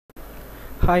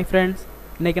Hi friends,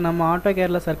 இன்றைக்கி நம்ம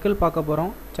ஆட்டோகேடில் circle பார்க்க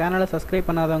போகிறோம். சேனலை சப்ஸ்கிரைப்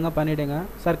பண்ணாதவங்க பண்ணிவிடுங்க.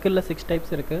 சர்க்கிளில் 6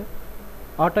 டைப்ஸ் இருக்குது.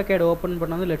 ஆட்டோகேட் ஓப்பன்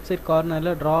பண்ணது லெஃப்ட் சைட்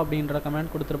கார்னரில் ட்ரா அப்படின்ற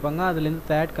கமெண்ட் கொடுத்துருப்பாங்க. அதுலேருந்து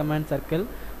தேர்ட் கமெண்ட்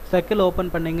சர்க்கிள் ஓப்பன்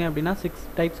பண்ணிங்க அப்படின்னா 6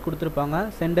 டைப்ஸ் கொடுத்துருப்பாங்க.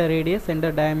 Centre radius,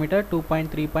 centre diameter,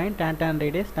 2.3 point, tan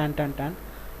radius, tan.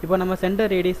 இப்போ நம்ம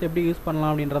சென்டர் ரேடியஸ் எப்படி யூஸ்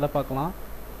பண்ணலாம் அப்படின்றத பார்க்கலாம்.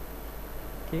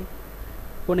 ஓகே,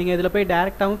 இப்போ நீங்கள் இதில் போய்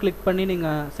டேரெக்டாகவும் கிளிக் பண்ணி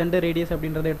நீங்கள் சென்டர் ரேடியஸ்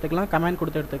அப்படின்றத எடுத்துக்கலாம், கமெண்ட்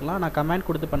கொடுத்து எடுத்துக்கலாம். நான் கமெண்ட்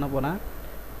கொடுத்து பண்ண போகிறேன்.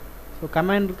 ஸோ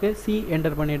கமாண்டுக்கு சி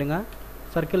என்டர் பண்ணிவிடுங்க.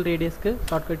 Circle ரேடியஸ்க்கு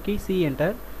shortcut key C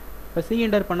enter. இப்போ சி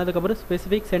என்டர் பண்ணதுக்கப்புறம்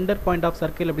specific centre point of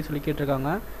circle அப்படி சொல்லி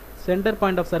கேட்டிருக்காங்க. சென்டர்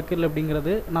பாயிண்ட் ஆஃப் சர்க்கிள்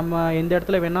அப்படிங்கிறது நம்ம எந்த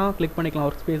இடத்துல வேணால் கிளிக் பண்ணிக்கலாம்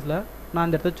ஒர்க் ஸ்பேஸில். நான்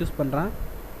இந்த இடத்த சூஸ் பண்ணுறேன்.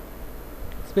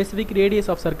 ஸ்பெசிஃபிக்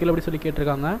ரேடியஸ் ஆஃப் சர்க்கிள் அப்படி சொல்லி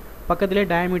கேட்டிருக்காங்க. பக்கத்திலே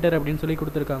டயமீட்டர் அப்படின்னு சொல்லி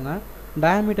கொடுத்துருக்காங்க.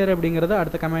 டயமீட்டர் அப்படிங்கிறது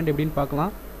அடுத்த கமாண்ட் எப்படின்னு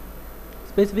பார்க்கலாம்.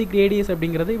 ஸ்பெசிஃபிக் ரேடியஸ்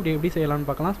அப்படிங்கிறது இப்படி எப்படி செய்யலாம்னு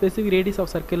பார்க்கலாம். ஸ்பெசிஃபிக் ரேடியஸ்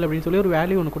ஆஃப் சர்க்கிள் அப்படின்னு சொல்லி ஒரு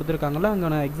வேல்யூ ஒன்று கொடுத்துருக்காங்களா, அங்கே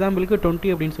நான் எக்ஸாம்பிளுக்கு 20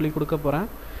 அப்படின்னு சொல்லி கொடுக்க போகிறேன்.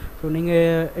 ஸோ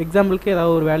நீங்கள் எக்ஸாம்பிளுக்கு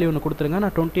ஏதாவது ஒரு வேல்யூ ஒன்று கொடுத்துருங்க.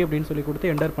 நான் 20 அப்படின்னு சொல்லி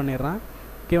கொடுத்து என்டர் பண்ணிடுறேன்.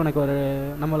 ஓகே,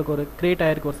 நம்மளுக்கு ஒரு கிரியேட்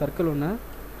ஆகிருக்கு ஒரு சர்க்கிள் ஒன்று.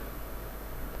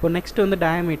 இப்போ நெக்ஸ்ட் வந்து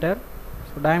டயமீட்டர்.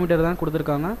 ஸோ டயமீட்டர் தான்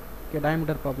கொடுத்துருக்காங்க. ஓகே,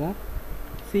 டயமீட்டர் பார்ப்போம்.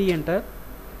 C enter.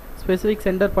 Specific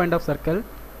centre point of circle.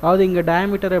 அதாவது இங்கே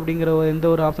டயமீட்டர் அப்படிங்கிற எந்த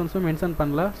ஒரு ஆப்ஷன்ஸும் மென்ஷன்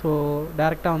பண்ணல. ஸோ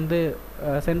டேரெக்டாக வந்து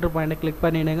சென்டர் பாயிண்ட்டை கிளிக்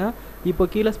பண்ணிடுங்க. இப்போ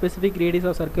கீழே ஸ்பெசிஃபிக் ரேடியஸ்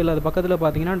ஆஃப் சர்க்கிள் அது பக்கத்தில்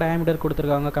பார்த்தீங்கன்னா டயமீட்டர்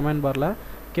கொடுத்துருக்காங்க கமெண்ட் பாரில்.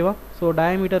 ஓகேவா? ஸோ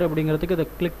டயமீட்டர் அப்படிங்கிறதுக்கு இதை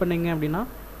கிளிக் பண்ணிங்க அப்படின்னா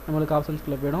நம்மளுக்கு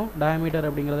ஆப்ஷன்ஸ்குள்ளே போயிடும். டயமீட்டர்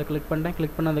அப்படிங்கிறத கிளிக்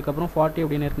பண்ணதுக்கப்புறம் 40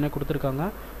 அப்படின்னு ஏற்கனவே கொடுத்துருக்காங்க.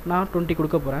 நான் 20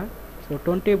 கொடுக்க போகிறேன். ஸோ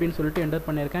 20 அப்படின்னு சொல்லிட்டு என்டர்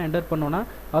பண்ணியிருக்கேன். என்டர் பண்ணோன்னா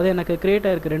அது எனக்கு கிரியேட்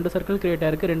ஆயிருக்கு. 2 சர்க்கிள் கிரியேட்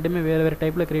ஆயிருக்கு. ரெண்டுமே வேறு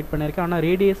டைப்பில் கிரியேட் பண்ணியிருக்கேன். ஆனால்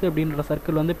ரேடியஸ் அப்படின்ற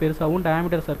சர்க்கிள் வந்து பெருசாகவும்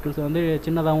டயமீட்டர் சர்க்கிள்ஸ் வந்து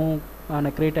சின்னதாகவும்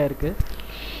எனக்கு கிரியேட் ஆயிருக்கு.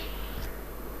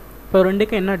 இப்போ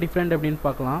ரெண்டுக்கும் என்ன டிஃப்ரெண்ட் அப்படின்னு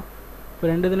பார்க்கலாம். இப்போ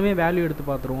ரெண்டு இதுலையுமே வேல்யூ எடுத்து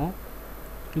பார்த்துருவோம்.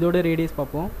 இதோட ரேடியஸ்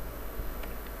பார்ப்போம்.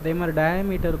 அதே மாதிரி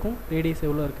டயமீட்டருக்கும் ரேடியஸ்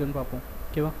எவ்வளோ இருக்குதுன்னு பார்ப்போம்.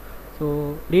 ஓகேவா? ஸோ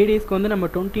ரேடியஸ்க்கு வந்து நம்ம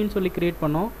 20ன்னு சொல்லி க்ரியேட்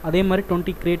பண்ணோம். அதே மாதிரி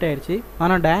 20 க்ரியேட் ஆயிடுச்சு.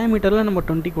 ஆனால் டயமீட்டரில் நம்ம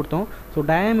 20 கொடுத்தோம். ஸோ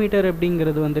டயமீட்டர்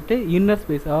அப்படிங்கிறது வந்துட்டு இன்னர்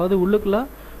ஸ்பேஸ், அதாவது உள்ளுக்குள்ளே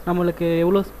நம்மளுக்கு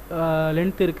எவ்வளோ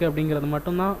லென்த் இருக்குது அப்படிங்கிறது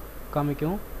மட்டும்தான்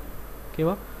காமிக்கும்.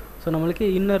 ஓகேவா? ஸோ நம்மளுக்கு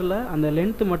இன்னரில் அந்த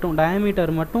லென்த்து மட்டும்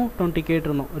டயமீட்டர் மட்டும் 20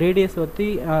 கேட்டிருந்தோம். ரேடியஸ் பற்றி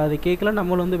அது கேட்கல.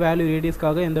 நம்மளும் வந்து வேல்யூ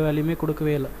ரேடியஸ்க்காக எந்த வேல்யூமே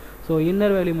கொடுக்கவே இல்லை. ஸோ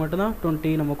இன்னர் வேல்யூ மட்டும் தான்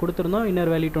 20 நம்ம கொடுத்துருந்தோம்.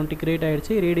 இன்னர் வேல்யூ 20 க்ரியேட்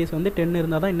ஆகிடுச்சு. ரேடியஸ் வந்து 10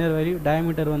 இருந்தால் தான் இன்னர் வேல்யூ,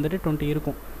 டயமீட்டர் வந்துட்டு 20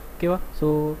 இருக்கும். ஓகேவா? ஸோ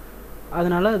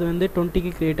அதனால் அது வந்து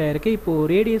 20க்கு க்ரியேட் ஆகிருக்கு. இப்போது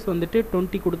ரேடியஸ் வந்துட்டு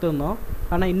 20 கொடுத்துருந்தோம்.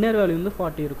 ஆனால் இன்னர் வேல்யூ வந்து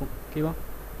 40 இருக்கும். ஓகேவா?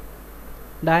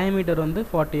 டயமீட்டர் வந்து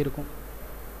 40 இருக்கும்.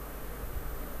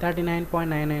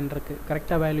 39.99 இருக்குது.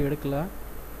 கரெக்டாக வேல்யூ எடுக்கல.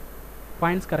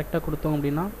 பாயிண்ட்ஸ் கரெக்டாக கொடுத்தோம்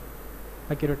அப்படின்னா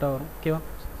அக்யூரேட்டாக வரும். ஓகேவா?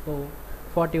 ஸோ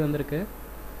 40 வந்திருக்கு.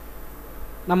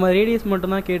 நம்ம ரேடியஸ்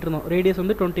மட்டும்தான் கேட்டிருந்தோம். ரேடியஸ்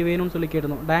வந்து 20 வேணும்னு சொல்லி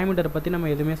கேட்டிருந்தோம். டயமீட்டரை பற்றி நம்ம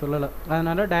எதுவுமே சொல்லலை.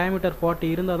 அதனால் டயமீட்டர் 40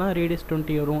 இருந்தால் தான் ரேடியஸ்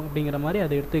 20 வரும் அப்படிங்கிற மாதிரி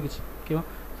அதை எடுத்துக்கிச்சு. ஓகேவா?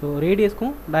 ஸோ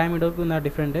ரேடியஸ்க்கும் டயமீட்டருக்கும் தான்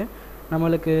டிஃப்ரெண்ட்டு.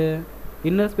 நம்மளுக்கு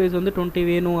இன்னர் ஸ்பேஸ் வந்து 20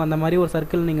 வேணும், அந்த மாதிரி ஒரு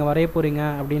சர்க்கிள் நீங்கள் வரைய போகிறீங்க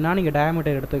அப்படின்னா நீங்கள்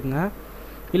டயமீட்டர் எடுத்துக்கோங்க.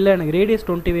 இல்லை எனக்கு ரேடியஸ்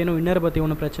 20 வேணும், இன்னரை பற்றி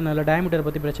ஒன்றும் பிரச்சனை இல்லை, டயமீட்டர்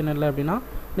பற்றி பிரச்சனை இல்லை அப்படின்னா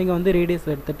நீங்கள் வந்து ரேடியஸ்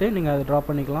எடுத்துகிட்டு நீங்கள் அதை ட்ரா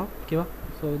பண்ணிக்கலாம். ஓகேவா?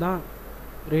 ஸோ இதுதான்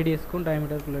ரேடியஸ்க்கும்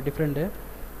டயமீட்டருக்குள்ள டிஃப்ரெண்ட்டு.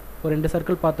 ஒரு 2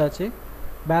 சர்க்கிள் பார்த்தாச்சு.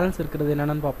 பேலன்ஸ் இருக்கிறது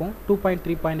என்னென்னு பார்ப்போம்.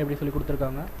 2.3 பாயிண்ட் எப்படி சொல்லி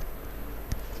கொடுத்துருக்காங்க.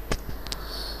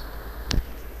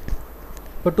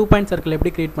 இப்போ 2 பாயிண்ட் சர்க்கிள்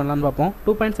எப்படி க்ரியேட் பண்ணலான்னு பார்ப்போம்.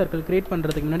 2 பாயிண்ட் சர்க்கிள் க்ரியேட்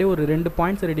பண்ணுறதுக்கு முன்னாடி ஒரு 2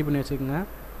 பாயிண்ட்ஸ் ரெடி பண்ணி வச்சுக்கோங்க.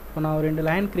 இப்போ நான் ஒரு 2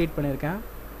 லைன் க்ரியேட் பண்ணியிருக்கேன்.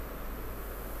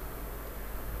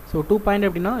 ஸோ 2 பாயிண்ட்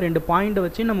அப்படின்னா 2 பாயிண்ட்டை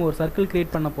வச்சு நம்ம ஒரு சர்க்கிள்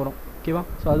க்ரியேட் பண்ண போகிறோம். ஓகேவா?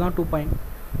 ஸோ அதுதான் 2 பாயிண்ட்.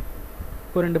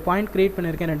 இப்போ 2 பாயிண்ட் க்ரியேட்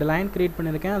பண்ணியிருக்கேன், 2 லைன் க்ரியேட்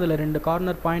பண்ணியிருக்கேன். அதில் 2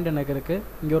 கார்னர் பாயிண்ட் எனக்கு இருக்குது.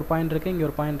 இங்கே ஒரு பாயிண்ட் இருக்குது, இங்கே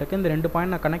ஒரு பாயிண்ட் இருக்குது. இந்த 2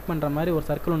 பாயிண்ட் நான் கனெக்ட் பண்ணுற மாதிரி ஒரு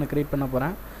சர்க்கிள் ஒன்று க்ரியேட் பண்ண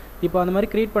போகிறேன். இப்போ அந்த மாதிரி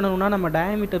க்ரியேட் பண்ணணும்னா நம்ம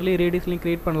டயமீட்டர்லேயும் ரேடியஸ்லையும்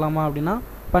க்ரியேட் பண்ணலாமா அப்படின்னா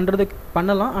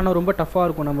பண்ணலாம். ஆனால் ரொம்ப டஃப்பாக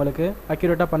இருக்கும், நம்மளுக்கு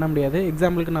அக்யூரேட்டாக பண்ண முடியாது.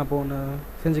 எக்ஸாம்பிளுக்கு நான் இப்போ ஒன்று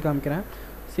செஞ்சு காமிக்கிறேன்.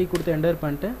 சி கொடுத்து என்டர்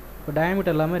பண்ணிட்டு இப்போ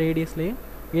டயமீட்டர் இல்லாமல் ரேடியஸ்லேயே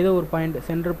ஏதோ ஒரு பாயிண்ட்,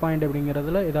 சென்டர் பாயிண்ட்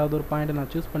அப்படிங்கிறதுல ஏதாவது ஒரு பாயிண்ட்டை நான்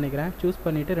சூஸ் பண்ணிக்கிறேன். சூஸ்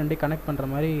பண்ணிவிட்டு 2 கனெக்ட் பண்ணுற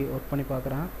மாதிரி ஒர்க் பண்ணி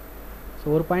பார்க்குறேன். ஸோ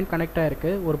ஒரு பாயிண்ட் கனெக்ட்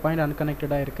ஆகிருக்கு, ஒரு பாயிண்ட்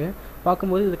அன்கனெக்டடாக இருக்குது.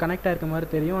 பார்க்கும்போது இது கனெக்ட் ஆகிருக்க மாதிரி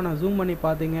தெரியும். ஆனால் ஜூம் பண்ணி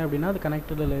பார்த்தீங்க அப்படின்னா அது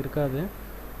கனெக்டடில் இருக்காது.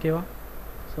 ஓகேவா?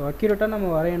 ஸோ அக்யூரேட்டாக நம்ம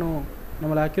வரையணும்,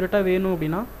 நம்மளை அக்யூரேட்டாக வேணும்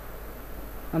அப்படின்னா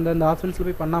அந்தந்த ஆப்ஷன்ஸில்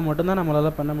போய் பண்ணால் மட்டும்தான்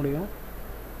நம்மளால் பண்ண முடியும்.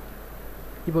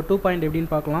 இப்போ 2 பாயிண்ட்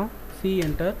எப்படின்னு பார்க்கலாம். C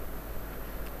enter.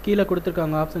 கீழே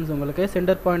கொடுத்துருக்காங்க ஆப்ஷன்ஸ் உங்களுக்கு.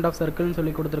 சென்டர் பாயிண்ட் ஆஃப் சர்க்கிள்னு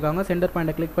சொல்லி கொடுத்துருக்காங்க. சென்டர்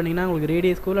பாயிண்ட்டை கிளிக் பண்ணிங்கன்னா உங்களுக்கு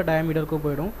ரேடியஸ்க்கோ இல்லை டயமீட்டருக்கோ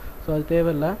போயிடும். ஸோ அது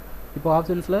தேவையில்லை. இப்போ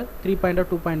ஆப்ஷன்ஸில் 3 பாயிண்ட்டாக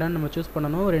 2 பாயிண்ட்டான்னு நம்ம சூஸ்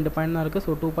பண்ணணும். 2 பாயிண்ட் தான் இருக்குது.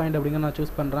 ஸோ 2 பாயிண்ட் அப்படிங்க நான்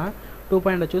சூஸ் பண்ணுறேன். 2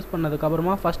 பாயிண்ட்டை சூஸ்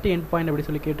பண்ணதுக்கப்புறமா ஃபஸ்ட்டு எண்ட் பாயிண்ட் அப்படி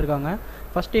சொல்லி கேட்டிருக்காங்க.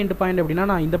 ஃபஸ்ட்டு எண்ட் பாயிண்ட் அப்படின்னா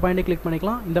நான் இந்த பாயிண்ட்டை கிளிக்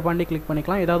பண்ணிக்கலாம், இந்த பாயிண்ட்டை கிளிக்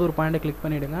பண்ணிக்கலாம். ஏதாவது ஒரு பாயிண்ட்டை கிளிக்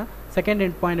பண்ணிவிடுங்க. செகண்ட்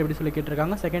எண்ட் பாயிண்ட் எப்படி சொல்லி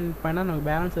கேட்டிருக்காங்க. செகண்ட் எண்ட் பாயிண்ட்டாக நமக்கு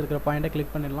பேலன்ஸ் இருக்கிற பாயிண்ட்டை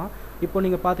கிளிக் பண்ணிடலாம். இப்போ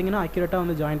நீங்கள் பார்த்தீங்கன்னா அக்யூரேட்டாக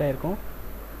வந்து ஜாயிண்ட் ஆகிருக்கும்.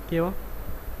 ஓகேவா?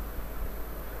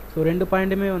 ஸோ 2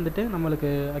 பாயிண்ட்டுமே வந்துட்டு நம்மளுக்கு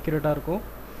அக்யூரேட்டாக இருக்கும்.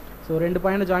 ஸோ 2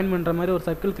 பாயிண்ட் ஜாயின் பண்ணுற மாதிரி ஒரு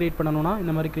சர்க்கிள் க்ரியேட் பண்ணணும்னா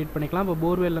இந்த மாதிரி க்ரியேட் பண்ணிக்கலாம். இப்போ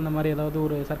போர்வெல் அந்த மாதிரி ஏதாவது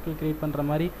ஒரு சர்க்கிள் க்ரியேட் பண்ணுற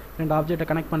மாதிரி 2 ஆப்ஜெக்ட்டை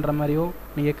கனெக்ட் பண்ணுற மாதிரியோ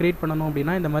நீங்கள் க்ரியேட் பண்ணணும்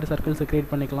அப்படின்னா இந்த மாதிரி சர்க்கிள்ஸை க்ரியேட்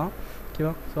பண்ணிக்கலாம்.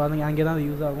 ஓகேவா? ஸோ அது அங்கே தான் அது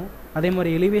யூஸ் ஆகும். அதே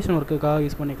மாதிரி எலிவேஷன் ஒர்க்குக்காக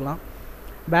யூஸ் பண்ணிக்கலாம்.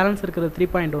 பேலன்ஸ் இருக்கிறது 3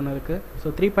 பாயிண்ட் ஒன்று இருக்குது. ஸோ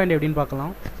 3 பாயிண்ட் எப்படின்னு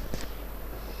பார்க்கலாம்.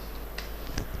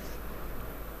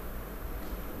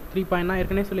 3 பாயிண்ட்னா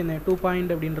ஏற்கனவே சொல்லியிருந்தேன் 2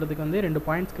 பாயிண்ட் அப்படின்றதுக்கு வந்து 2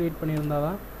 பாயிண்ட்ஸ் க்ரியேட் பண்ணியிருந்தால்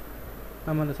தான்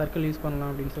நம்ம அந்த சர்க்கிள் யூஸ் பண்ணலாம்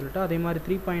அப்படின்னு சொல்லிட்டு, அதே மாதிரி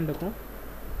 3 பாயிண்ட்டுக்கும்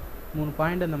 3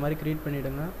 பாயிண்ட் இந்த மாதிரி க்ரியேட்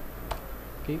பண்ணிவிடுங்க.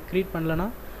 ஓகே, க்ரியேட் பண்ணலன்னா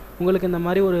உங்களுக்கு இந்த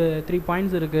மாதிரி ஒரு 3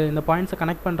 பாயிண்ட்ஸ் இருக்குது, இந்த பாயிண்ட்ஸை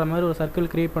கனெக்ட் பண்ணுற மாதிரி ஒரு சர்க்கிள்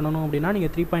க்ரியேட் பண்ணணும் அப்படின்னா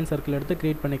நீங்கள் 3 பாயிண்ட் சர்க்கிள் எடுத்து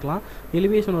க்ரியேட் பண்ணிக்கலாம்.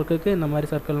 எலிவேஷன் ஒர்க்குக்கு இந்த மாதிரி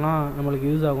சர்க்கிள்லாம் நம்மளுக்கு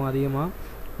யூஸ் ஆகும் அதிகமாக.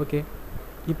 ஓகே,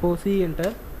 இப்போது சி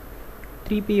என்டர்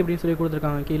 3P அப்படின்னு சொல்லி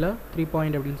கொடுத்துருக்காங்க கீழே 3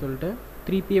 பாயிண்ட் அப்படின்னு சொல்லிட்டு.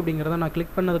 3P அப்படிங்கிறத நான்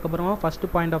கிளிக் பண்ணதுக்கப்புறமா ஃபஸ்ட்டு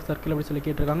பாயிண்ட் ஆஃப் சர்க்கிள் அப்படி சொல்லி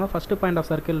கேட்டிருக்காங்க. First point of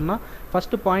சர்க்கிள்னா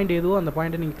first point எதுவோ அந்த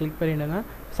பாயிண்ட்டை நீங்கள் கிளிக் பண்ணிவிடுங்க.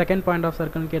 செகண்ட் பாயிண்ட் ஆஃப்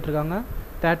சர்க்கிள்னு கேட்டிருக்காங்க,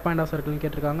 தேர்ட் பாயிண்ட் ஆஃப் சர்க்கிள்னு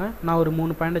கேட்டிருக்காங்க. நான் ஒரு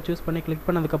 3 பாயிண்ட்டை சூஸ் பண்ணி கிளிக்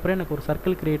பண்ணதுக்கப்புறம் எனக்கு ஒரு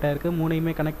சர்க்கிள் க்ரியேட் ஆயிருக்கு,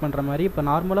 3யுமே கனெக்ட் பண்ணுற மாதிரி. இப்போ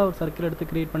நார்மலாக ஒரு சர்க்கிள் எடுத்து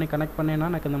க்ரியேட் பண்ணி கனெக்ட் பண்ணேன்னா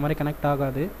எனக்கு இந்த மாதிரி கனெக்ட்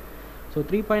ஆகாது. ஸோ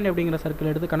 3 பாயிண்ட் அப்படிங்கிற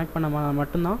சர்க்கிள் எடுத்து கனெக்ட் பண்ண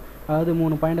மட்டும்தான், அதாவது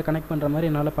 3 பாயிண்ட்டை கனெக்ட் பண்ணுற மாதிரி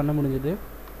என்னால் பண்ண முடிஞ்சுது.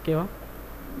 ஓகேவா?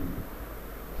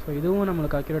 ஸோ இதுவும்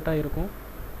நம்மளுக்கு அக்யூரேட்டாக இருக்கும்.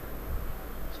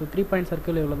 ஸோ 3 பாயிண்ட்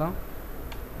சர்க்கிள் இவ்வளோ தான்.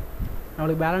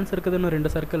 நம்மளுக்கு பேலன்ஸ் இருக்குது, இன்னும் 2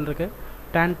 சர்க்கிள் இருக்குது.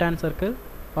 tan சர்க்கிள்,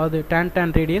 அதாவது tan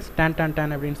ரேடியஸ், tan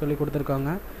அப்படின்னு சொல்லி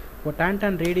கொடுத்துருக்காங்க. இப்போ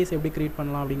tan ரேடியஸ் எப்படி க்ரியேட்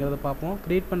பண்ணலாம் அப்படிங்கிறத பார்ப்போம்.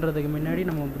 க்ரியேட் பண்ணுறதுக்கு முன்னாடி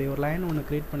நம்ம இப்படி ஒரு லைன் ஒன்று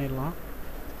க்ரியேட் பண்ணிடலாம்.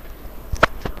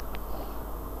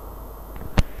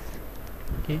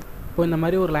 ஓகே, இப்போ இந்த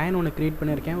மாதிரி ஒரு லைன் ஒன்று க்ரியேட்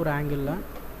பண்ணியிருக்கேன் ஒரு ஆங்கிளில்.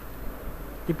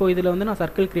 இப்போது இதில் வந்து நான்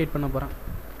சர்க்கிள் க்ரியேட் பண்ண போகிறேன்.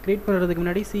 க்ரியேட் பண்ணுறதுக்கு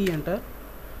முன்னாடி சி என்டர்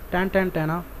tan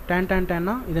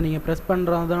இதை நீங்கள் ப்ரெஸ்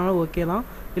பண்ணுறதுனால ஓகே தான்,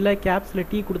 இல்லை கேப்ஸில்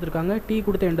டீ கொடுத்துருக்காங்க, டீ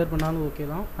கொடுத்து என்டர் பண்ணாலும் ஓகே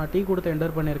தான். நான் டீ கொடுத்து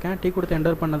என்டர் பண்ணியிருக்கேன். டீ கொடுத்து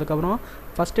என்டர் பண்ணதுக்கப்புறம்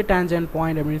ஃபஸ்ட்டு டேஞ்சன்ட்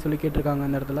பாயிண்ட் அப்படின்னு சொல்லி கேட்டிருக்காங்க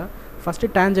இந்த இடத்துல.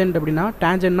 ஃபஸ்ட்டு டேஞ்சன்ட் அப்படின்னா,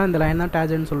 டேஞ்சன்ட்னா இந்த லைன் தான்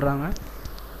டேஞ்சன்ட் சொல்கிறாங்க.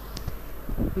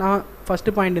 நான்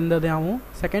ஃபஸ்ட்டு பாயிண்ட் இந்த இதாகவும்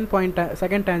செகண்ட்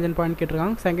டேஞ்சன்ட் பாயிண்ட்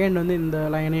கேட்டிருக்காங்க. செகண்ட் வந்து இந்த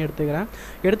லைனே எடுத்துக்கிறேன்.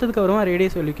 எடுத்ததுக்கப்புறமா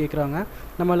ரேடியஸ் வேல்யூ கேட்குறாங்க.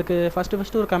 நம்மளுக்கு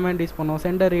ஃபஸ்ட்டு ஒரு கமெண்ட் யூஸ் பண்ணோம்,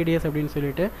 சென்டர் ரேடியஸ் அப்படின்னு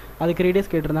சொல்லிட்டு, அதுக்கு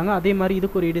ரேடியஸ் கேட்டிருந்தாங்க. அதே மாதிரி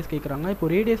இதுக்கு ஒரு ரேடியஸ் கேட்குறாங்க. இப்போ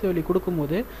ரேடியஸ் வேல்யூ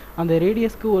கொடுக்கும்போது அந்த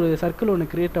ரேடியஸ்க்கு ஒரு சர்க்கிள்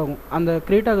ஒன்று க்ரியேட் ஆகும். அந்த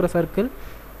க்ரியேட் ஆகிற சர்க்கிள்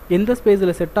எந்த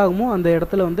ஸ்பேஸில் செட் ஆகுமோ அந்த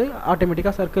இடத்துல வந்து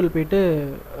ஆட்டோமேட்டிக்காக சர்க்கிள் போய்ட்டு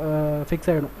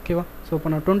ஃபிக்ஸ் ஆகிடும். ஓகேவா? ஸோ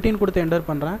இப்போ நான் 20 கொடுத்து என்டர்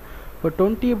பண்ணுறேன். இப்போ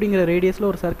 20 அப்படிங்கிற ரேடியஸில்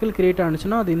ஒரு சர்க்கிள் க்ரியேட்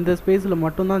ஆனிச்சுன்னா அது இந்த ஸ்பேஸில்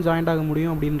மட்டும்தான் ஜாயிண்ட் ஆக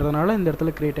முடியும் அப்படின்றதுனால இந்த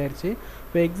இடத்துல க்ரியேட் ஆயிடுச்சு.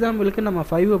 இப்போ எக்ஸாம்பிளுக்கு நம்ம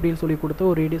 5 அப்படின்னு சொல்லி கொடுத்து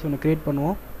ஒரு ரேடியஸ் ஒன்று க்ரியேட்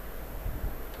பண்ணுவோம்.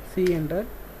 சி என்டர்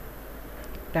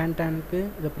டேன்க்கு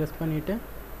இதை ப்ரெஸ் பண்ணிவிட்டு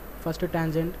ஃபஸ்ட்டு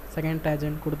டேஞ்சன்ட் செகண்ட்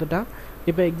டேஞ்சன்ட் கொடுத்துட்டேன்.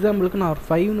 இப்போ எக்ஸாம்பிளுக்கு நான் ஒரு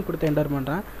 5ன்னு கொடுத்து என்டர்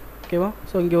பண்ணுறேன். ஓகேவா?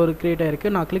 ஸோ இங்கே ஒரு க்ரியேட்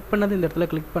ஆகிருக்கு. நான் கிளிக் பண்ணது இந்த இடத்துல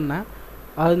கிளிக் பண்ணேன்.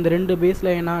 அது இந்த 2 பேஸ்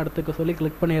லைனாக எடுத்துக்க சொல்லி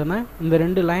கிளிக் பண்ணியிருந்தேன். இந்த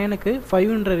 2 லைனுக்கு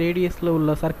 500 ரேடியஸில்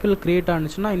உள்ள சர்க்கிள் க்ரியேட்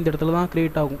ஆனிச்சுன்னா இந்த இடத்துல தான்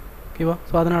க்ரியேட் ஆகும். ஓகேவா?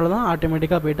 ஸோ அதனால தான்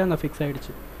ஆட்டோமேட்டிக்காக போய்ட்டு அங்கே ஃபிக்ஸ்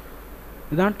ஆகிடுச்சு.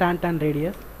 இதுதான் tan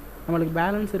ரேடியஸ். நம்மளுக்கு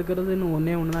பேலன்ஸ் இருக்கிறது இன்னும்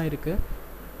ஒன்று தான் இருக்குது.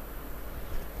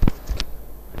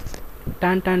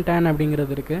 tan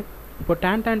அப்படிங்கிறது இருக்குது. இப்போ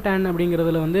tan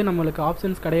அப்படிங்கிறதுல வந்து நம்மளுக்கு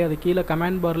ஆப்ஷன்ஸ் கிடையாது. கீழே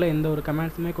கமெண்ட் பாரில் எந்த ஒரு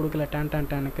கமெண்ட்ஸுமே கொடுக்கல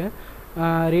tan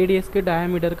ரேடியஸ்க்கு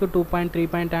டயாமீட்டருக்கு 2 பாயிண்ட் 3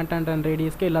 பாயிண்ட் tan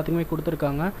ரேடியஸ்க்கு எல்லாத்துக்குமே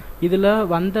கொடுத்துருக்காங்க. இதில்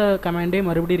வந்த கமெண்டே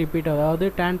மறுபடியும் ரிப்பீட் ஆகுது. அதாவது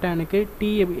tanக்கு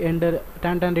D enter,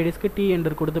 tan ரேடியஸ்க்கு D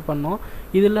enter கொடுத்து பண்ணோம்.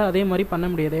 இதில் அதே மாதிரி பண்ண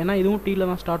முடியாது, ஏன்னா இதுவும் டீயில்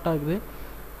தான் ஸ்டார்ட் ஆகுது.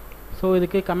 ஸோ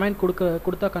இதுக்கு கமெண்ட்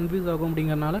கொடுத்தா கன்ஃபியூஸ் ஆகும்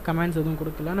அப்படிங்கிறனால கமெண்ட்ஸ் எதுவும்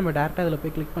கொடுக்கல. நம்ம டேரெக்டாக இதில்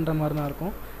போய் கிளிக் பண்ணுற மாதிரி தான்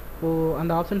இருக்கும். இப்போது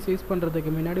அந்த ஆப்ஷன்ஸ் யூஸ்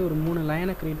பண்ணுறதுக்கு முன்னாடி ஒரு 3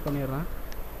 லைனை க்ரியேட் பண்ணிடுறேன்.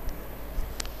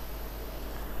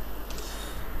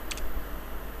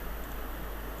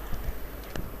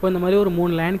 இப்போ இந்த மாதிரி ஒரு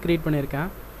 3 லைன் க்ரியேட் பண்ணியிருக்கேன்.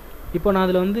 இப்போ நான்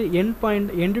அதில் வந்து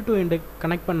எண்டு டு எண்டு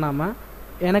கனெக்ட் பண்ணாமல்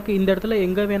எனக்கு இந்த இடத்துல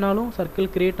எங்கே வேணாலும் சர்க்கிள்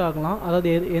க்ரியேட் ஆகலாம்.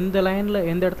 அதாவது எந்த லைனில்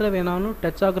எந்த இடத்துல வேணாலும்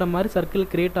டச் ஆகுற மாதிரி சர்க்கிள்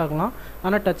க்ரியேட் ஆகலாம்,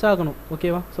 ஆனால் டச் ஆகணும்.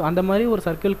 ஓகேவா? ஸோ அந்த மாதிரி ஒரு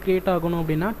சர்க்கிள் க்ரியேட் ஆகணும்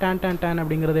அப்படின்னா tan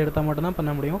அப்படிங்கிறத எடுத்தால் மட்டும்தான்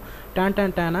பண்ண முடியும். tan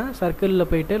சர்க்கிளில்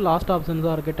போய்ட்டு லாஸ்ட் ஆப்ஷன்ஸ்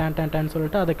தான் இருக்குது tan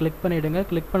சொல்லிட்டு அதை கிளிக் பண்ணிவிடுங்க.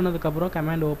 கிளிக் பண்ணதுக்கப்புறம்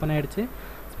கமாண்ட் ஓப்பன் ஆகிடுச்சு.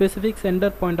 Specific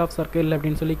centre point of circle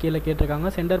அப்படின்னு சொல்லி கீழே கேட்டிருக்காங்க.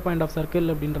 சென்டர் பாயிண்ட் ஆஃப் சர்க்கிள்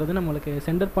அப்படின்றது நம்மளுக்கு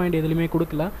சென்டர் பாயிண்ட் எதுலையுமே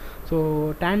கொடுக்கல. ஸோ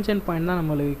டேன்ஜென்ட் பாயிண்ட் தான்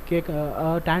நம்மளுக்கு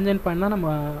டேன்ஜென்ட் பாயிண்ட் தான்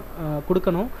நம்ம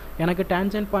கொடுக்கணும். எனக்கு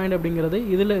டேன்ஜென்ட் பாயிண்ட் அப்படிங்கிறது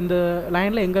இதில் இந்த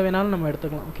லைனில் எங்கே வேணாலும் நம்ம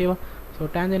எடுத்துக்கலாம். ஓகேவா? ஸோ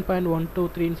டேன்ஜென்ட் பாயிண்ட் 1 2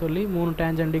 3ன்னு சொல்லி 3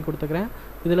 டேன்ஜென்ட்டையும் கொடுத்துக்கிறேன்.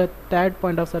 இதில் தேர்ட்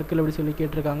பாயிண்ட் ஆஃப் சர்க்கிள் அப்படி சொல்லி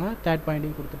கேட்டிருக்காங்க. தேர்ட்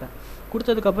பாயிண்ட்டையும் கொடுத்துட்டேன்.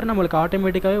 கொடுத்ததுக்கப்புறம் நம்மளுக்கு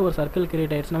ஆட்டோமேட்டிக்காகவே ஒரு சர்க்கிள்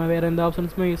க்ரியேட் ஆகிடுச்சு. நம்ம வேறு எந்த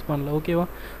ஆப்ஷன்ஸுமே யூஸ் பண்ணல. ஓகேவா?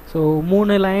 ஸோ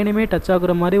 3 லைனுமே டச்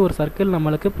ஆகுற மாதிரி ஒரு சர்க்கிள்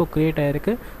நம்மளுக்கு இப்போ க்ரியேட்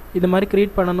ஆகிருக்கு. இது மாதிரி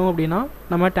க்ரியேட் பண்ணணும் அப்படின்னா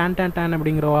நம்ம tan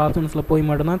அப்படிங்கிற ஆப்ஷன்ஸில் போய்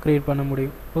மட்டும்தான் க்ரியேட் பண்ண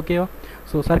முடியும். ஓகேவா?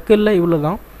 ஸோ சர்க்கிளில் இவ்வளோ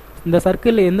தான். இந்த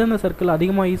சர்க்கிளில் எந்தெந்த சர்க்கிள்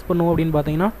அதிகமாக யூஸ் பண்ணுவோம் அப்படின்னு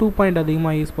பார்த்தீங்கன்னா 2 பாயிண்ட்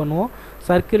அதிகமாக யூஸ் பண்ணுவோம்,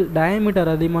 சர்க்கிள்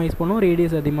டயமீட்டர் அதிகமாக யூஸ் பண்ணுவோம்,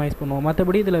 ரேடியஸ் அதிகமாக யூஸ் பண்ணுவோம்.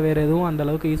 மற்றபடி இதில் வேறு எதுவும்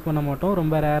அந்தளவுக்கு யூஸ் பண்ண மாட்டோம்,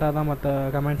 ரொம்ப ரேராக தான் மற்ற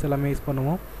கமெண்ட்ஸ் எல்லாமே யூஸ்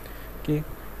பண்ணுவோம். ஓகே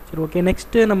சரி ஓகே.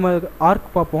 நெக்ஸ்ட்டு நம்ம ஆர்க்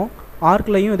பார்ப்போம்.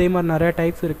 ஆர்க்லையும் இதே மாதிரி நிறையா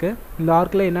டைப்ஸ் இருக்குது. இந்த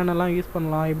ஆர்க்கில் என்னென்னலாம் யூஸ்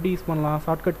பண்ணலாம், எப்படி யூஸ் பண்ணலாம்,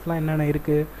 ஷார்ட்கட்ஸ்லாம் என்னென்ன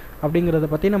இருக்குது அப்படிங்கிறத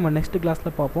பற்றி நம்ம நெக்ஸ்ட்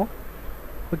கிளாஸில் பார்ப்போம்.